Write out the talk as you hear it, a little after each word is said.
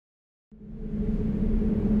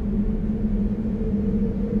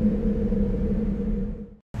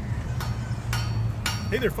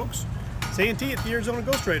there, folks. Santee at the Arizona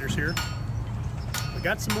Ghostriders here. We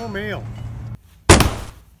got some more mail.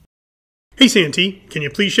 Hey Santee, can you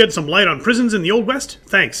please shed some light on prisons in the Old West?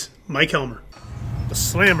 Thanks, Mike Helmer. The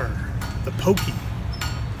Slammer, the Pokey,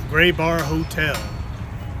 the Gray Bar Hotel.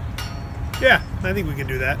 Yeah, I think we can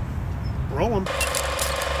do that. Roll 'em.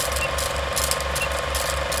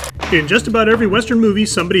 In just about every Western movie,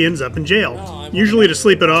 somebody ends up in jail. Usually to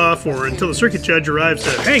sleep it off or until the circuit judge arrives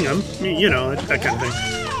to hang them, you know, that kind of thing.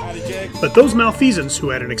 But those malfeasants who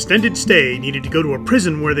had an extended stay needed to go to a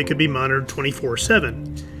prison where they could be monitored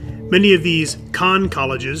 24/7. Many of these con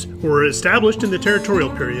colleges were established in the territorial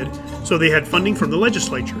period, so they had funding from the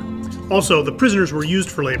legislature. Also, the prisoners were used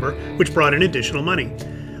for labor, which brought in additional money.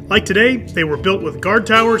 Like today, they were built with guard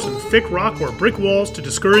towers and thick rock or brick walls to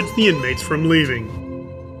discourage the inmates from leaving.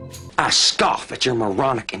 I scoff at your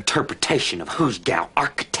moronic interpretation of Hoosgow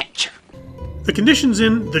architecture. The conditions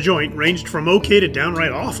in the joint ranged from okay to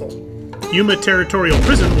downright awful. Yuma Territorial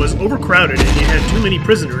Prison was overcrowded and you had too many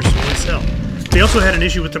prisoners in one cell. They also had an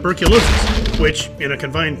issue with tuberculosis, which, in a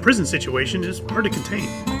confined prison situation, is hard to contain.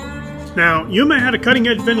 Now, Yuma had a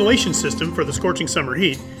cutting-edge ventilation system for the scorching summer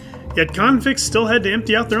heat, yet convicts still had to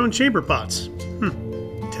empty out their own chamber pots.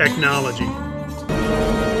 Technology.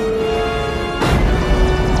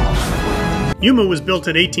 Yuma was built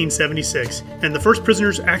in 1876, and the first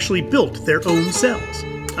prisoners actually built their own cells.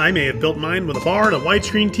 I may have built mine with a bar and a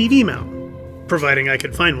widescreen TV mount, providing I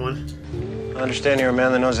could find one. I understand you're a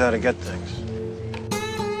man that knows how to get things.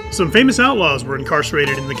 Some famous outlaws were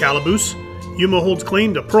incarcerated in the calaboose. Yuma holds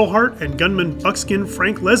claim to Pearl Heart and gunman Buckskin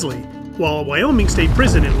Frank Leslie, while Wyoming State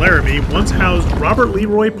Prison in Laramie once housed Robert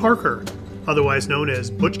Leroy Parker, otherwise known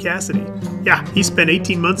as Butch Cassidy. Yeah, he spent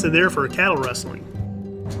 18 months in there for cattle rustling.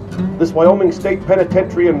 This Wyoming State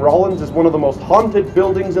Penitentiary in Rawlins is one of the most haunted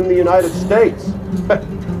buildings in the United States.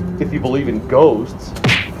 If you believe in ghosts.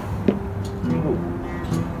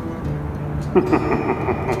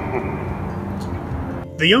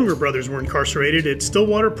 The Younger brothers were incarcerated at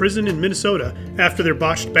Stillwater Prison in Minnesota after their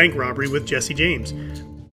botched bank robbery with Jesse James.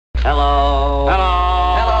 Hello.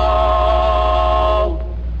 Hello.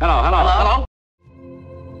 Hello. Hello. Hello.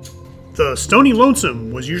 The Stony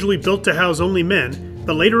Lonesome was usually built to house only men,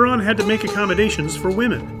 but later on had to make accommodations for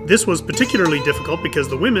women. This was particularly difficult because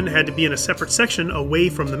the women had to be in a separate section away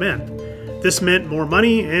from the men. This meant more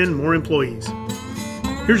money and more employees.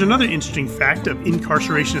 Here's another interesting fact of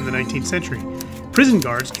incarceration in the 19th century. Prison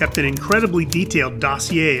guards kept an incredibly detailed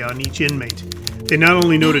dossier on each inmate. They not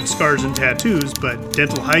only noted scars and tattoos, but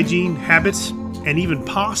dental hygiene, habits, and even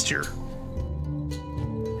posture.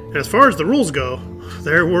 As far as the rules go,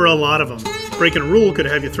 there were a lot of them. Breaking a rule could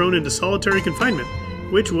have you thrown into solitary confinement,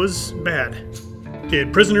 which was bad.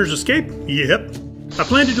 Did prisoners escape? Yep. I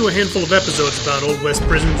plan to do a handful of episodes about Old West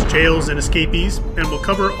prisons, jails, and escapees, and we'll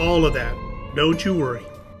cover all of that. Don't you worry.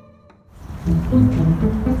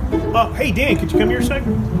 Hey Dan, could you come here a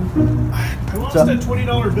second? I lost a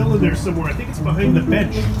 $20 bill in there somewhere. I think it's behind the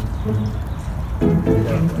bench.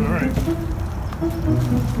 Alright.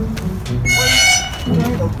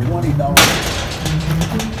 $20.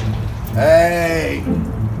 Hey!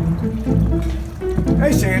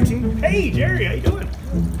 Hey, Santee. Hey Jerry, how you doing?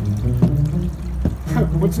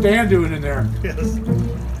 What's Dan doing in there? Yes.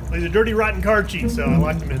 Well, he's a dirty, rotten card cheat, so I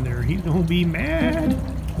locked him in there. He's gonna be mad.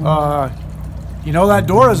 You know that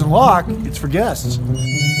door isn't locked. It's for guests.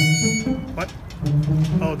 What?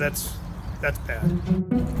 Oh, that's bad.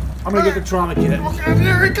 I'm gonna get the trauma kit. Okay,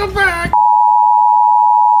 Jerry, come back!